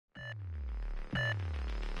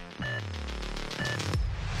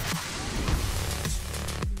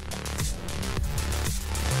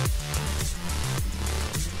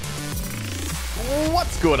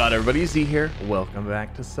What's going on, everybody? Z here. Welcome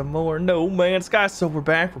back to some more No Man's Sky. So we're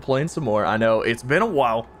back. We're playing some more. I know it's been a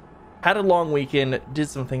while. Had a long weekend. Did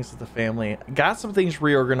some things with the family. Got some things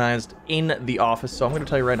reorganized in the office. So I'm going to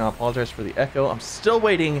tell you right now. I apologize for the echo. I'm still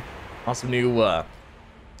waiting on some new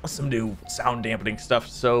sound dampening stuff.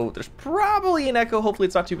 So there's probably an echo. Hopefully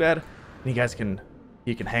it's not too bad. And you guys can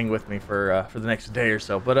hang with me for the next day or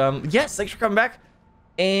so. But yes, thanks for coming back.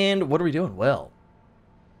 And what are we doing? Well,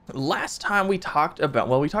 last time we talked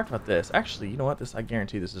about this. Actually, you know what? I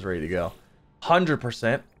guarantee this is ready to go.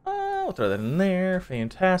 100%. We'll throw that in there.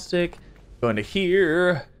 Fantastic. Go into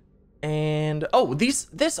here. And, oh, this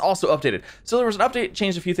also updated. So there was an update,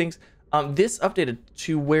 changed a few things. This updated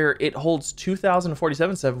to where it holds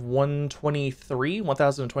 2,047 instead of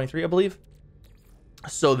 1023, I believe.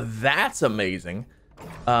 So that's amazing.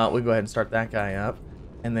 We'll go ahead and start that guy up.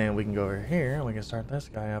 And then we can go over here and we can start this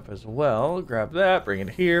guy up as well. Grab that, bring it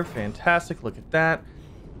here. Fantastic. Look at that.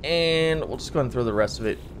 And we'll just go ahead and throw the rest of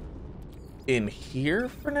it in here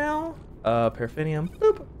for now. Paraffinium.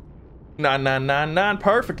 Boop. 9999.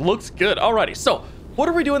 Perfect. Looks good. Alrighty. So, what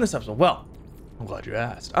are we doing this episode? Well, I'm glad you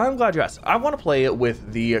asked. I want to play it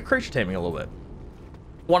with the creature taming a little bit.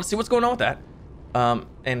 Want to see what's going on with that.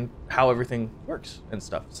 And how everything works and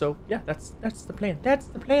stuff. So, yeah, that's the plan. That's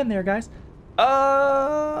the plan there, guys.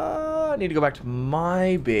 I need to go back to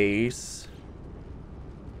my base.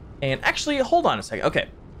 And actually, hold on a second. Okay,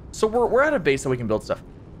 so we're at a base that we can build stuff.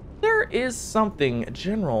 There is something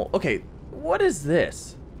general. Okay, what is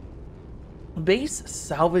this? Base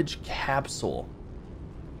salvage capsule.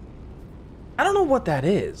 I don't know what that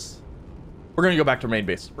is. We're gonna go back to main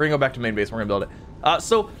base. We're gonna build it.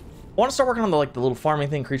 So I want to start working on the little farming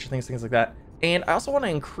thing, creature things like that. And I also want to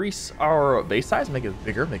increase our base size, make it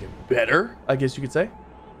bigger, make it better, I guess you could say.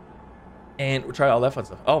 And we'll try all that fun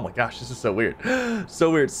stuff. Oh my gosh, this is so weird.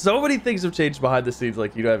 So weird. So many things have changed behind the scenes.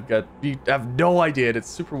 Like you have no idea. And it's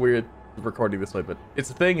super weird recording this way, but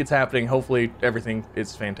it's a thing, it's happening. Hopefully everything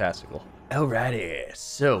is fantastical. Alrighty,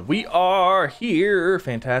 so we are here.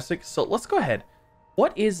 Fantastic. So let's go ahead.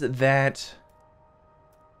 What is that?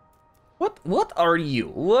 What are you?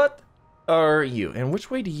 What are you? And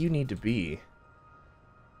which way do you need to be?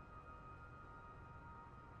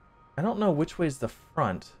 I don't know which way is the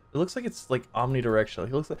front. It looks like it's like omnidirectional.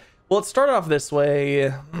 He looks like, well, it started off this way.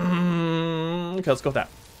 Okay, let's go with that.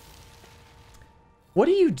 What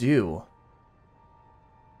do you do?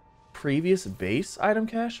 Previous base item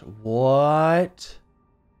cache? What?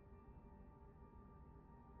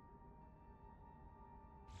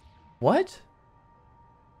 What?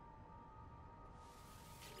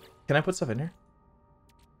 Can I put stuff in here?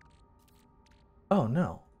 Oh,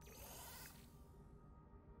 no.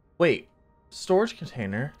 Wait, storage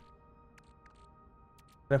container.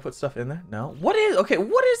 Can I put stuff in there? No. What is, okay,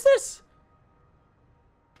 what is this?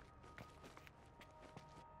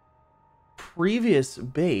 Previous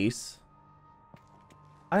base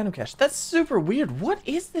item cache. That's super weird. What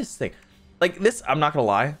is this thing? Like this, I'm not gonna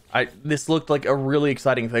lie. This looked like a really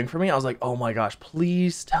exciting thing for me. I was like, oh my gosh,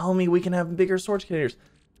 please tell me we can have bigger storage containers.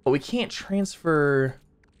 But we can't transfer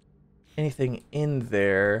anything in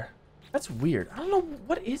there. That's weird. I don't know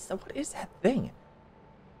what is that thing?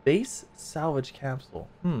 Base salvage capsule.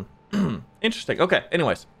 Interesting. Okay.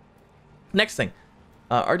 Anyways, next thing.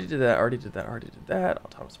 Already did that.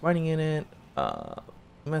 Autonomous mining in it.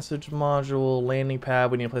 Message module, landing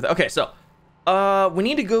pad. We need to play that. Okay, so we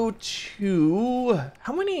need to go to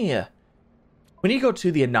how many? We need to go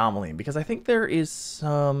to the anomaly because I think there is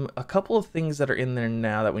a couple of things that are in there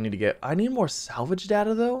now that we need to get. I need more salvage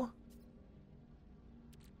data though.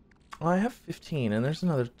 Well, I have 15 and there's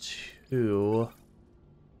another 2.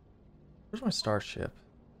 Where's my starship?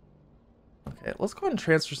 Okay, let's go ahead and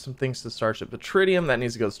transfer some things to Starship. The tritium, that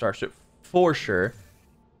needs to go to Starship for sure.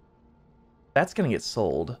 That's gonna get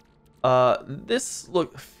sold. This,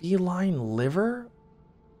 look, feline liver?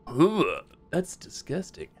 Ugh, that's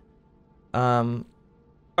disgusting. All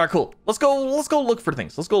right, cool. Let's go look for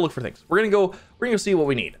things. We're gonna go see what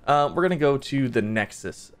we need. We're gonna go to the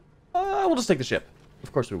Nexus. We'll just take the ship.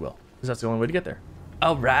 Of course we will, because that's the only way to get there.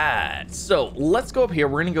 All right, so let's go up here.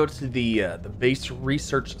 We're gonna go to the base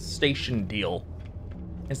research station deal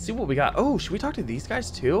and see what we got. Oh, should we talk to these guys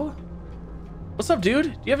too? What's up, dude?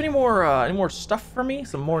 Do you have any more stuff for me?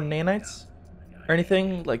 Some more nanites or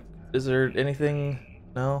anything? Like, is there anything?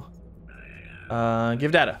 No.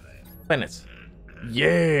 Give data. Planets.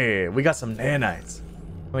 Yeah, we got some nanites.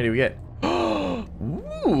 How many do we get?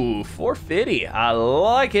 Ooh, 450. I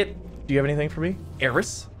like it. Do you have anything for me?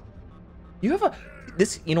 Eris? You have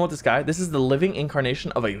you know what this guy? This is the living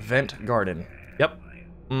incarnation of a vent garden. Yep.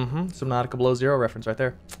 Subnautica Below Zero reference right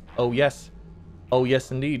there. Oh, yes. Oh,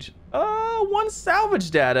 yes, indeed. Oh, 1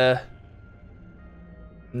 salvage data.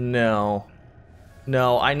 No.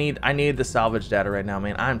 No, I need the salvage data right now,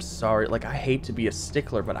 man. I'm sorry. Like, I hate to be a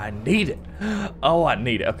stickler, but I need it. Oh, I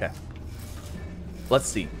need it. Okay. Let's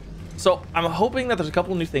see. So I'm hoping that there's a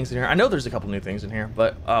couple new things in here. I know there's a couple new things in here,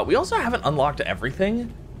 but we also haven't unlocked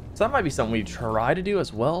everything. So that might be something we try to do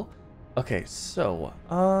as well. Okay, so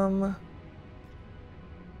I'm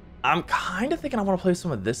kind of thinking I want to play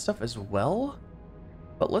some of this stuff as well.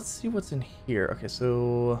 But let's see what's in here. Okay,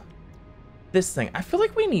 so this thing. I feel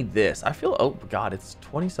like we need this. I feel, oh god, it's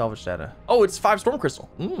 20 salvage data. Oh, it's 5 storm crystal.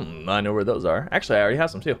 I know where those are. Actually, I already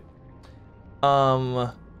have some too.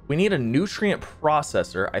 We need a nutrient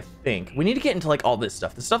processor, I think. We need to get into like all this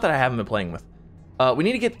stuff, the stuff that I haven't been playing with. We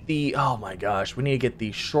need to get the, oh my gosh, we need to get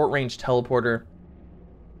the short range teleporter.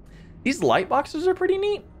 These light boxes are pretty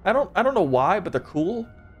neat. I don't know why, but they're cool.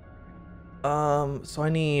 So I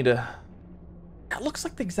need, it looks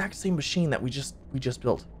like the exact same machine that we just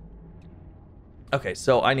built. Okay,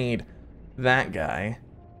 so I need that guy,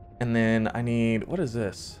 and then I need, what is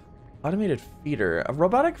this? Automated feeder, a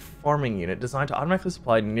robotic farming unit designed to automatically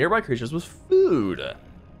supply nearby creatures with food.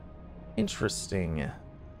 Interesting.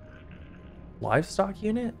 Livestock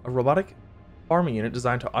unit, a robotic farming unit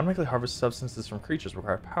designed to automatically harvest substances from creatures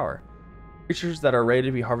require power. Creatures that are ready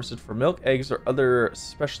to be harvested for milk, eggs, or other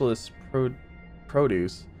specialist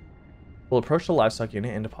produce will approach the livestock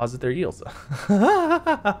unit and deposit their yields.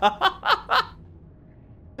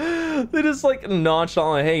 They just like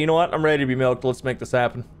nonchalant, hey, you know what? I'm ready to be milked. Let's make this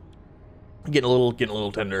happen. Getting a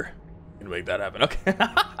little tender. Gonna make that happen. Okay.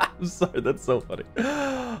 I'm sorry, that's so funny.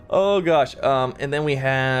 Oh gosh. And then we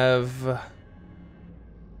have.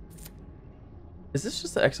 Is this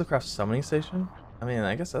just the Exocraft summoning station? I mean,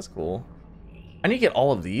 I guess that's cool. I need to get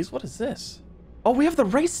all of these. What is this? Oh, we have the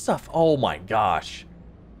race stuff. Oh my gosh.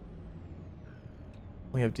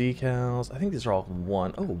 We have decals. I think these are all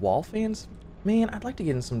one. Oh, wall fans. Man, I'd like to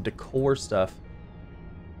get in some decor stuff.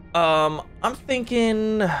 I'm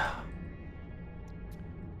thinking. I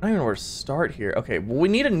don't even know where to start here. Okay, well, we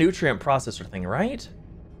need a nutrient processor thing, right?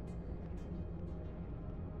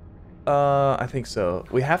 I think so.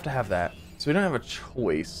 We have to have that. So we don't have a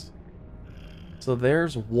choice. So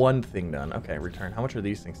there's one thing done. Okay, return. How much are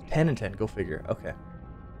these things? 10 and 10. Go figure. Okay.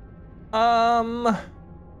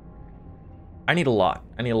 I need a lot.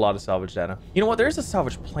 I need a lot of salvage data. You know what? There's a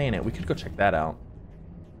salvage planet. We could go check that out.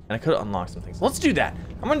 And I could unlock some things. Let's do that.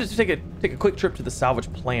 I'm going to take a quick trip to the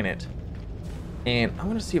salvage planet. And I'm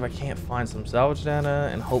going to see if I can't find some salvage data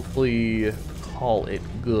and hopefully call it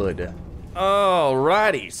good.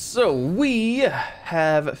 Alrighty. So we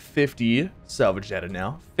have 50 salvage data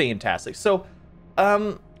now. Fantastic. So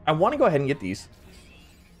I want to go ahead and get these.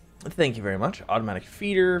 Thank you very much. Automatic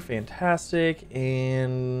feeder, fantastic.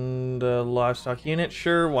 And livestock unit,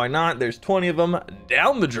 sure, why not? There's 20 of them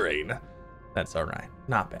down the drain. That's all right.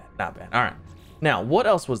 Not bad, not bad. All right. Now, what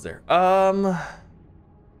else was there?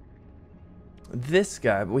 This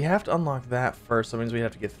guy, but we have to unlock that first. So that means we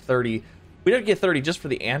have to get 30. We'd have to get 30 just for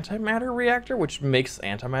the antimatter reactor, which makes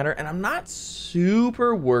antimatter. And I'm not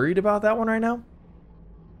super worried about that one right now.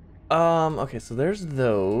 Okay, so there's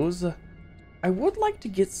those. I would like to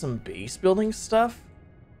get some base building stuff.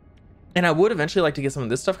 And I would eventually like to get some of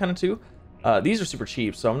this stuff kind of too. These are super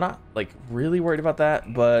cheap, so I'm not like really worried about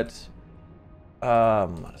that. But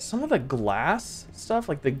some of the glass stuff,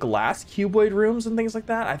 like the glass cuboid rooms and things like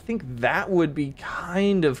that, I think that would be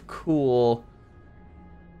kind of cool.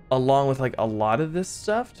 Along with like a lot of this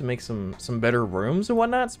stuff to make some better rooms and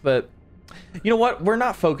whatnots. But you know what? We're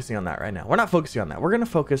not focusing on that right now. We're not focusing on that. We're going to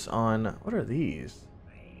focus on, what are these?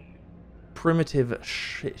 Primitive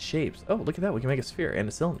shapes. Oh, look at that. We can make a sphere and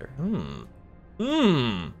a cylinder.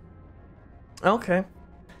 Okay.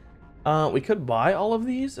 We could buy all of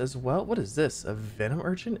these as well. What is this? A venom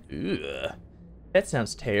urchin? Ugh. That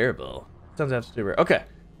sounds terrible. Sounds absolutely weird. Okay.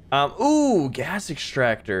 Ooh, gas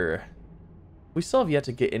extractor. We still have yet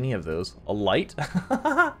to get any of those. A light?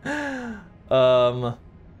 Octa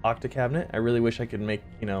cabinet. I really wish I could make,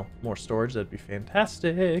 you know, more storage. That'd be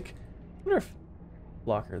fantastic. I wonder if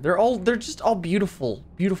locker. They're just all beautiful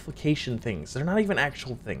beautification things. They're not even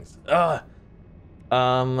actual things.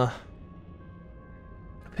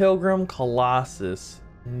 Pilgrim, Colossus,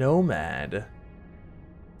 Nomad.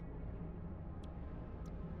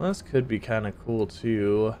 Well, this could be kind of cool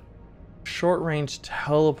too. Short range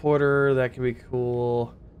teleporter, that could be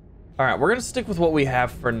cool. All right, we're gonna stick with what we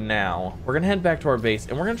have for now. We're gonna head back to our base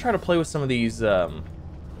and we're gonna try to play with some of these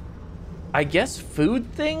I guess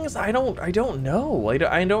food things. I don't know.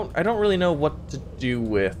 I don't really know what to do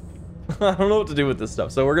with. I don't know what to do with this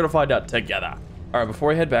stuff. So we're gonna find out together. All right, before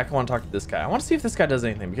we head back, I want to talk to this guy. I want to see if this guy does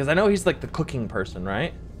anything because I know he's like the cooking person,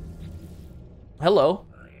 right? Hello.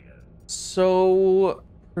 So,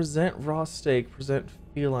 present raw steak, present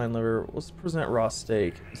feline liver. Let's present raw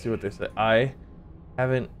steak. Let's see what they say. I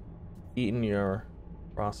haven't eaten your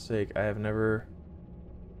raw steak. I have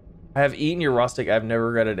eaten your raw steak. I've never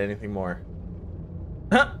regretted anything more.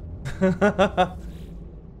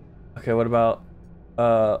 Okay, what about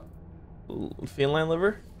feline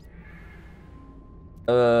liver?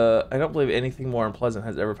 I don't believe anything more unpleasant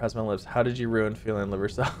has ever passed my lips. How did you ruin feline liver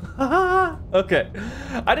sauce? Okay.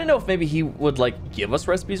 I didn't know if maybe he would like give us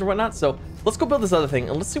recipes or whatnot. So let's go build this other thing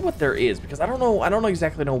and let's see what there is because I don't know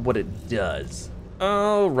exactly what it does.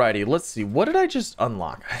 Alrighty, let's see. What did I just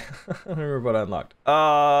unlock? I don't remember what I unlocked.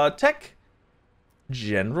 Tech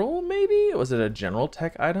general, maybe? Was it a general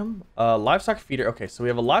tech item? Livestock feeder. Okay, so we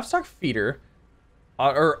have a livestock feeder.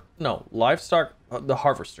 Livestock the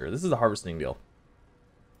harvester. This is the harvesting deal.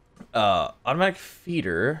 Automatic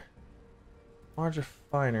feeder, large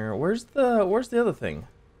refiner. Where's the other thing?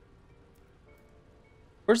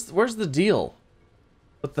 Where's the deal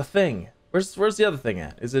with the thing? Where's the other thing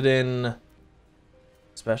at? Is it in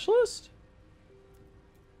specialist?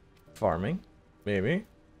 Farming, maybe.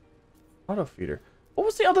 Auto feeder. What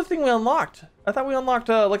was the other thing we unlocked? I thought we unlocked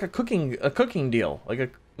like a cooking deal, like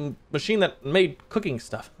a machine that made cooking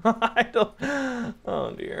stuff. I don't.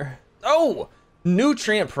 Oh dear. Oh.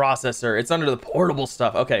 Nutrient processor. It's under the portable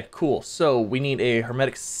stuff. Okay, cool. So we need a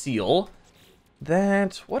hermetic seal.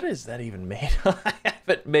 What is that even made? I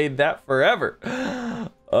haven't made that forever.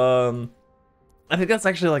 I think that's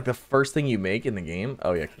actually like the first thing you make in the game.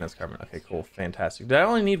 Oh yeah, condensed carbon. Okay, cool, fantastic. Did I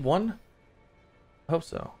only need one? I hope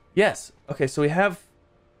so. Yes. Okay, so we have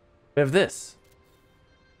this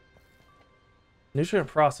nutrient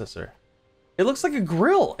processor. It looks like a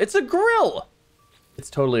grill. It's a grill. It's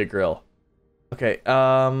totally a grill. Okay,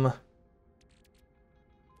 how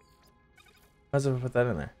does it put that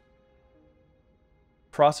in there?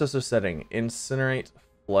 Processor setting, incinerate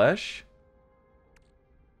flesh.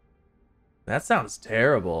 That sounds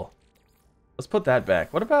terrible. Let's put that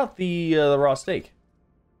back. What about the raw steak?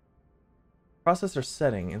 Processor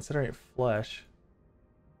setting, incinerate flesh.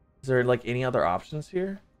 Is there like any other options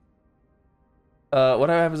here? What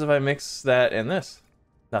happens if I mix that and this?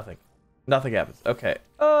 Nothing. Nothing happens. Okay.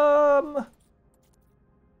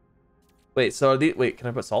 Wait, so wait, can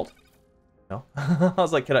I put salt? No. I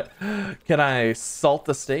was like, can I salt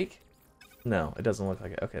the steak? No, it doesn't look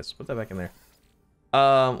like it. Okay, let's put that back in there.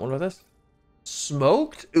 What about this?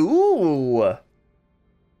 Smoked? Ooh.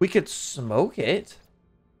 We could smoke it.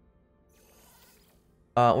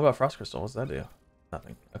 What about frost crystal? What's that do?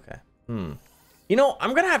 Nothing. Okay. You know,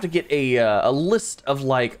 I'm gonna have to get a list of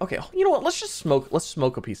like, okay, you know what? Let's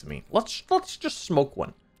smoke a piece of meat. Let's just smoke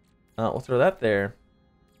one. We'll throw that there.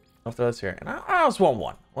 I'll throw this here, and I just want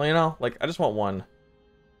one. Well, you know, like I just want one,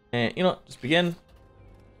 and you know, just begin.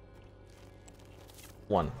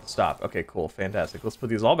 One. Stop. Okay, cool, fantastic. Let's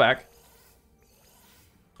put these all back.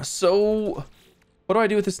 So, what do I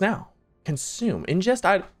do with this now? Consume.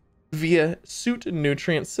 Ingest via suit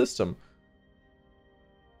nutrient system.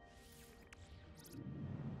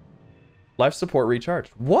 Life support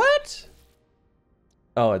recharged. What?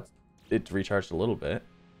 Oh, it recharged a little bit.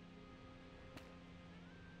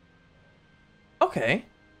 Okay.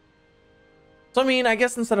 So I mean, I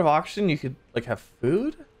guess instead of oxygen, you could like have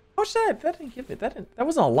food. How much that? That didn't give it. That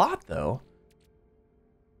wasn't a lot though.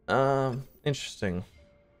 Interesting.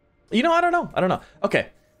 You know, I don't know. Okay,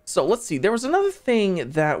 so let's see. There was another thing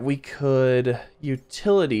that we could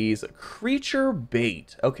utilities creature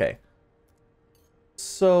bait. Okay.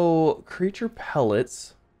 So creature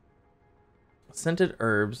pellets, scented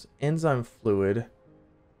herbs, enzyme fluid.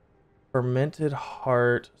 Fermented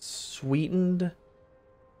heart, sweetened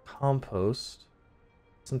compost,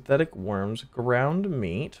 synthetic worms, ground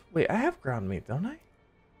meat. Wait, I have ground meat, don't I?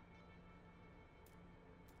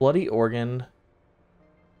 Bloody organ.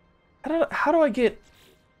 How do I get...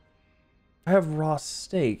 I have raw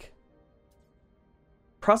steak.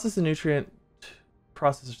 Process the nutrient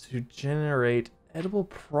processor to generate edible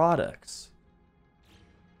products.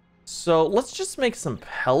 So let's just make some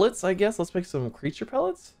pellets, I guess. Let's make some creature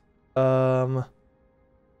pellets. Let's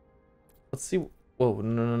see. Whoa,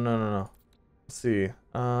 no. Let's see.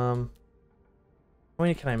 How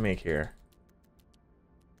many can I make here?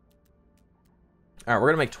 All right, we're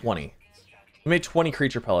gonna make 20. We made 20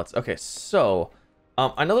 creature pellets. Okay, so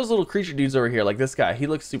I know those little creature dudes over here, like this guy. He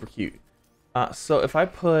looks super cute. So if I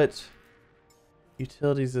put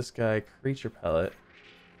utilities, this guy, creature pellet.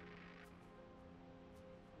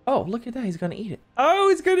 Oh, look at that. He's gonna eat it. Oh,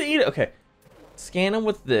 he's gonna eat it. Okay. Scan him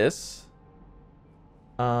with this.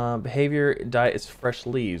 Behavior diet is fresh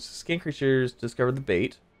leaves. Scan creatures discover the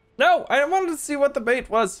bait. No, I wanted to see what the bait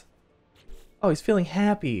was. Oh, he's feeling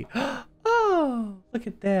happy. Oh, look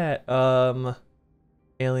at that.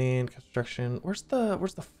 Alien construction. Where's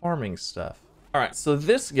the farming stuff? All right, so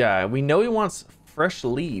this guy, we know he wants fresh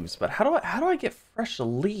leaves, but how do I get fresh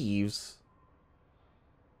leaves?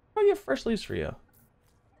 How do I get fresh leaves for you?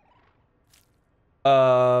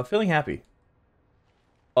 Feeling happy.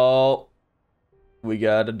 Oh, we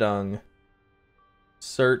got a dung.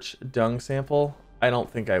 Search dung sample. I don't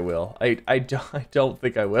think I will. I don't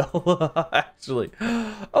think I will, actually.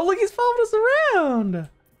 Oh, look, he's following us around.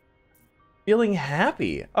 Feeling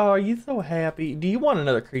happy. Oh, are you so happy? Do you want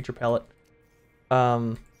another creature pellet?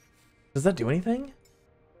 Does that do anything?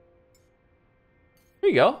 Here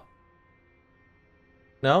you go.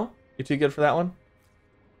 No? You're too good for that one?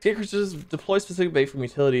 Get creatures deploy specific bait from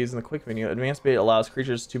utilities in the quick menu. Advanced bait allows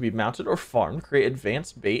creatures to be mounted or farmed. Create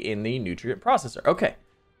advanced bait in the nutrient processor. Okay.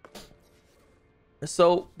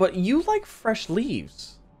 So, but you like fresh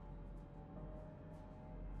leaves.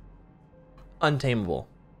 Untamable.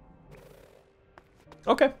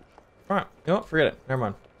 Okay. Alright. You know what? Forget it. Never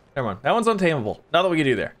mind. Never mind. That one's untamable. Not that we can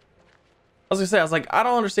do there. I was gonna say, I was like, I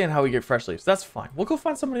don't understand how we get fresh leaves. That's fine. We'll go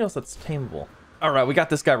find somebody else that's tameable. Alright, we got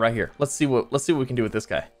this guy right here. Let's see what we can do with this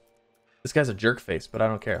guy. This guy's a jerk face, but I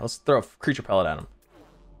don't care. Let's throw a creature pellet at him.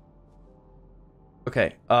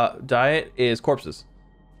 Okay. Diet is corpses.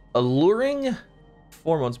 Alluring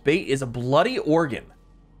hormones. Bait is a bloody organ.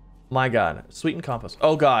 My god. Sweetened compost.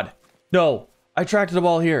 Oh god. No. I tracked the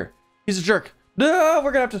ball here. He's a jerk. No,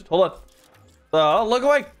 we're gonna have to hold on. Look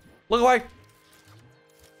away. Look away.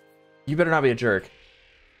 You better not be a jerk.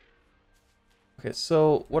 Okay,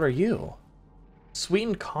 so what are you?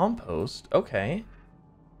 Sweetened compost. Okay.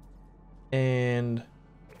 And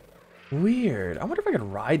weird. I wonder if I could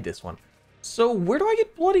ride this one. So where do I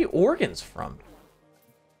get bloody organs from?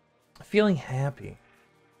 Feeling happy.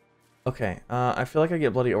 Okay, I feel like I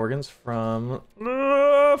get bloody organs from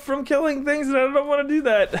killing things, and I don't want to do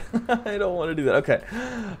that. I don't want to do that. Okay.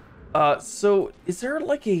 So is there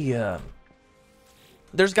like a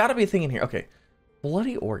there's got to be a thing in here. Okay,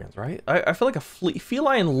 bloody organs, right? I feel like a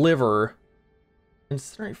feline liver,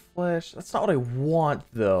 incinerate flesh. That's not what I want,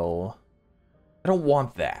 though. I don't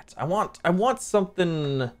want that. I want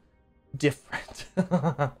something different.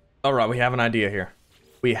 All right, we have an idea here.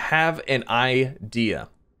 We have an idea.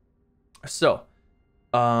 So,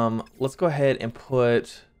 let's go ahead and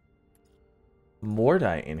put more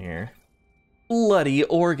dye in here. Bloody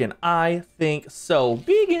organ, I think so.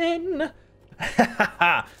 Begin.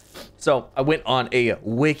 So I went on a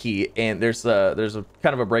wiki, and there's a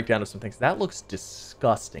kind of a breakdown of some things. That looks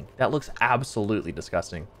disgusting. That looks absolutely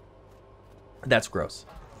disgusting. That's gross.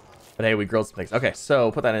 But hey, we grilled some things. Okay,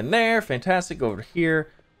 so put that in there. Fantastic. Go over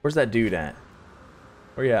here. Where's that dude at?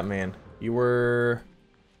 Where you at, man? You were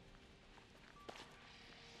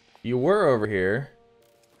over here.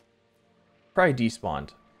 Probably despawned.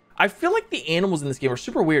 I feel like the animals in this game are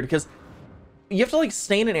super weird because you have to like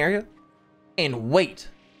stay in an area and wait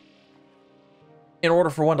in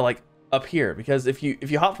order for one to like appear, because if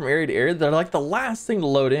you hop from area to area, they're like the last thing to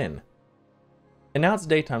load in. And now it's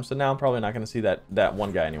daytime, so now I'm probably not going to see that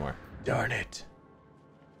one guy anymore. Darn it.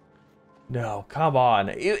 No, come on.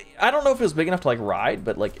 I don't know if it was big enough to like ride,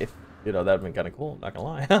 but like if, you know, that would have been kind of cool, not gonna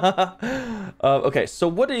lie. Okay, so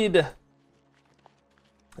what did...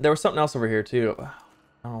 There was something else over here too. I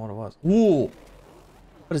don't know what it was. Ooh,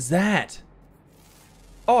 what is that?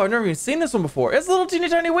 Oh, I've never even seen this one before. It's little teeny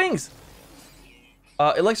tiny wings.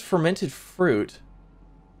 It likes fermented fruit.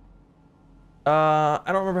 I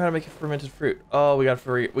don't remember how to make a fermented fruit. Oh, we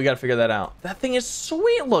gotta figure that out. That thing is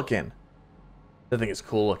sweet looking. That thing is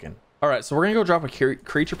cool looking. All right, so we're gonna go drop a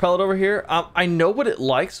creature pellet over here. I know what it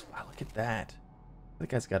likes. Wow, look at that. That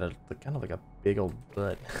guy's got a kind of like a big old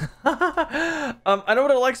butt. I know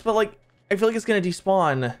what it likes, but like I feel like it's gonna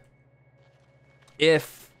despawn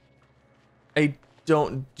if I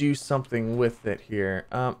don't do something with it here.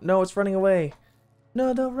 No, it's running away.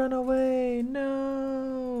 No, don't run away.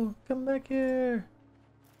 No, come back here.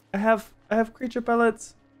 I have creature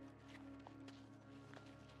pellets.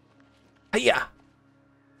 Yeah.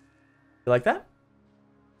 You like that?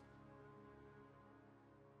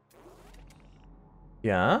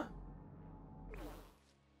 Yeah.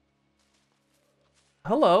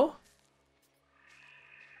 Hello.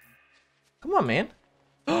 Come on, man.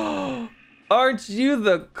 Aren't you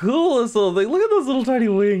the coolest little thing? Look at those little tiny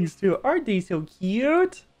wings, too. Aren't they so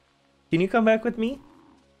cute? Can you come back with me?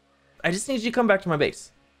 I just need you to come back to my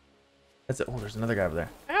base. That's it. Oh, there's another guy over there.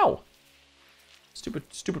 Ow.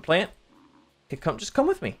 Stupid plant. Okay, just come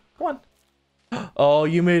with me. Come on. Oh,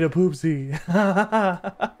 you made a poopsie.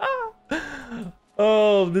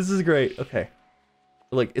 Oh, this is great. Okay.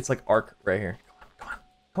 Like, it's like arc right here.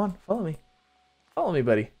 Come on, follow me. Follow me,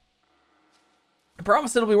 buddy. I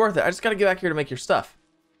promise it'll be worth it. I just gotta get back here to make your stuff.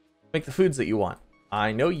 Make the foods that you want.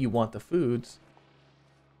 I know you want the foods.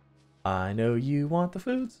 I know you want the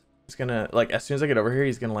foods. He's gonna, like, as soon as I get over here,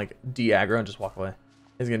 he's gonna, like, de-aggro and just walk away.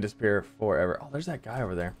 He's gonna disappear forever. Oh, there's that guy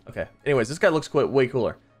over there. Okay. Anyways, this guy looks way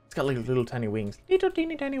cooler. It's got, like, little tiny wings. Little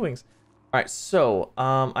teeny tiny wings. Alright, so,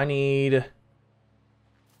 I need...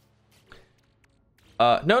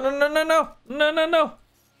 No.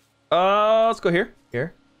 Let's go here.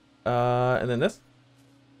 Here. And then this.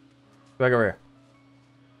 Go back over here.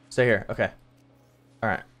 Stay here. Okay.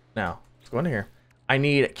 Alright. Now, let's go into here. I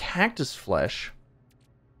need cactus flesh.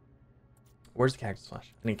 Where's the cactus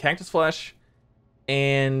flesh? I need cactus flesh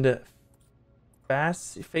and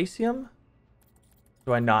facium.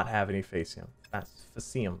 Do I not have any facium?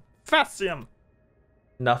 Facium.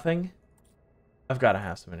 Nothing. I've got to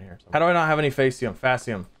have some in here. How do I not have any facium?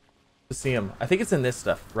 Facium. I think it's in this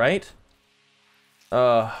stuff, right?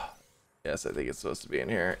 Yes, I think it's supposed to be in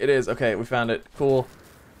here. It is. Okay, we found it. Cool.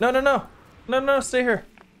 No. Stay here.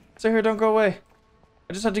 Don't go away.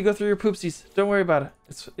 I just had to go through your poopsies. Don't worry about it.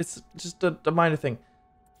 It's just a minor thing.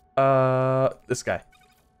 This guy.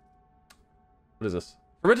 What is this?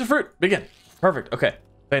 Fermented fruit. Begin. Perfect. Okay.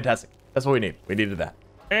 Fantastic. That's what we need. We needed that.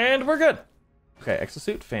 And we're good. Okay,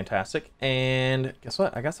 exosuit. Fantastic. And guess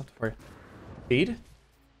what? I got something for you. Feed.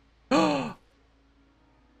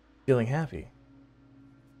 Feeling happy.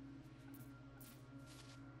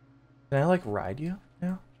 Can I, like, ride you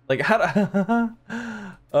now? Like, how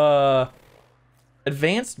do...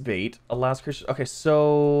 advanced bait allows creatures... Okay,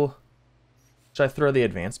 so... Should I throw the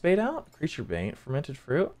advanced bait out? Creature bait. Fermented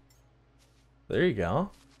fruit. There you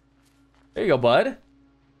go. There you go, bud.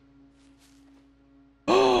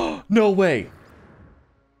 No way.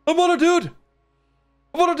 I'm on a dude.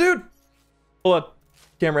 Hold on.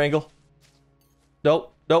 Camera angle.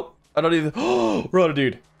 Nope. I don't even... We're on a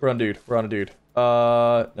dude.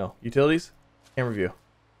 No. Utilities. Camera view.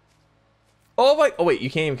 Oh, my... Oh, wait. You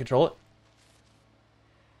can't even control it.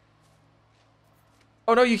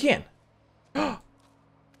 Oh, no, you can.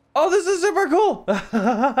 Oh, this is super cool.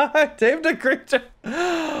 Tamed a creature.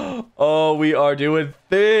 Oh, we are doing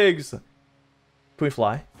things. Can we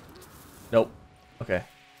fly? Nope. Okay.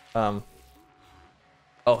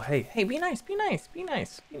 Oh, hey, be nice.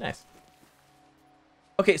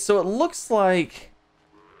 Okay, so it looks like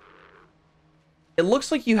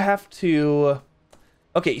you have to...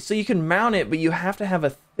 Okay, so you can mount it, but you have to have a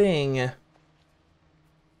thing.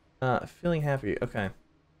 Feeling happy. Okay.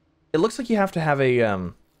 It looks like you have to have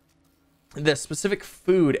a the specific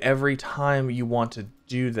food every time you want to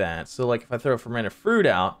do that. So like if I throw a fermented fruit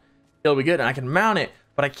out, it'll be good and I can mount it,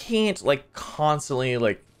 but I can't like constantly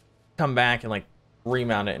like come back and like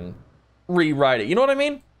remount it and rewrite it. You know what I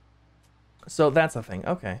mean? So that's the thing.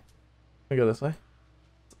 Okay. Let me go this way.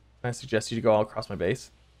 Can I suggest you to go all across my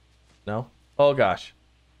base? No? Oh gosh.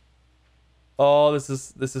 Oh, this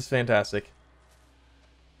is fantastic.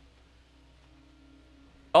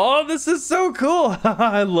 Oh, this is so cool.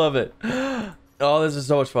 I love it. Oh, this is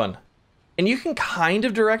so much fun. And you can kind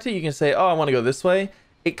of direct it. You can say, oh, I want to go this way.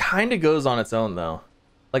 It kind of goes on its own, though.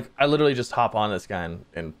 Like, I literally just hop on this guy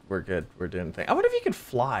and we're good. We're doing the thing. I wonder if you could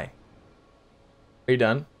fly. Are you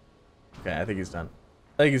done? Okay, I think he's done.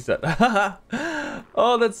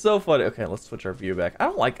 Oh, that's so funny. Okay, let's switch our view back. I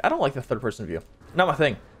don't like the third person view. Not my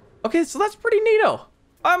thing. Okay, so that's pretty neato.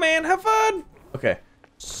 Oh, man, have fun. Okay,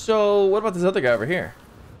 so what about this other guy over here?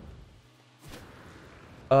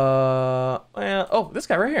 Well, oh, this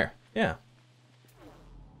guy right here. Yeah.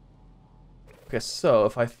 Okay, so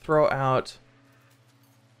if I throw out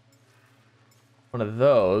one of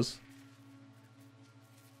those,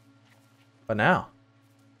 but now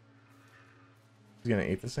he's gonna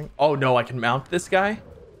eat this thing. Oh no, I can mount this guy?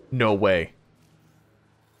 No way.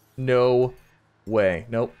 No way.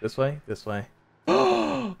 Nope. This way.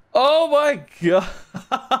 Oh my god.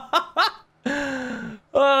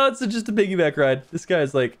 Oh, it's just a piggyback ride. This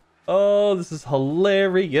guy's like, oh, this is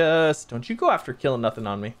hilarious. Don't you go after killing nothing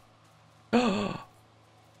on me.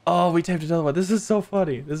 Oh, we taped another one. This is so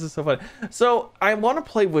funny. So I want to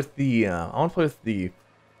play with the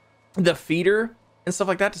the feeder and stuff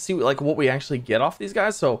like that to see like what we actually get off these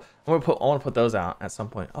guys. So I want to put those out at some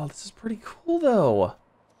point. Oh, this is pretty cool though.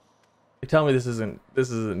 They tell me this isn't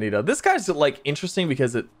neato. This guy's like interesting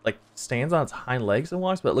because it like stands on its hind legs and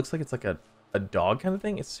walks, but it looks like it's like a dog kind of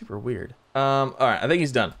thing. It's super weird. All right, I think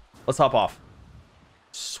he's done. Let's hop off.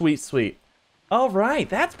 Sweet. All right,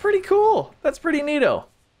 that's pretty cool. That's pretty neato.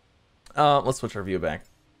 Let's switch our view back.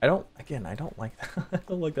 I don't like that. I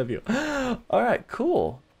don't like that view. All right,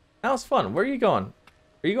 cool. That was fun. Where are you going?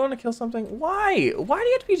 Are you going to kill something? Why? Why do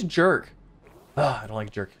you have to be a jerk? I don't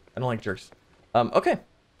like jerk. I don't like jerks. Okay.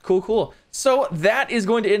 Cool. So that is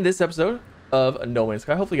going to end this episode of No Man's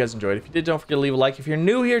Sky. Hopefully you guys enjoyed. If you did, don't forget to leave a like. If you're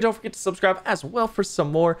new here, don't forget to subscribe as well for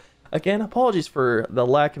some more. Again, apologies for the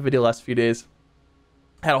lack of video last few days.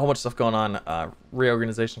 Had a whole bunch of stuff going on,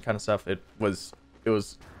 reorganization kind of stuff. It was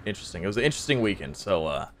interesting. It was an interesting weekend.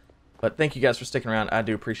 So, but thank you guys for sticking around. I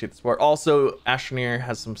do appreciate the support. Also, Astroneer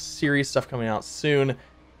has some serious stuff coming out soon,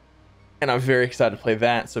 and I'm very excited to play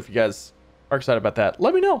that. So if you guys are excited about that,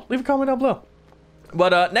 let me know. Leave a comment down below.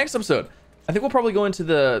 But next episode, I think we'll probably go into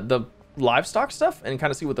the livestock stuff and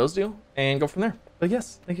kind of see what those do and go from there. But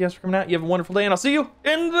yes, thank you guys for coming out. You have a wonderful day, and I'll see you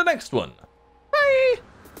in the next one. Bye.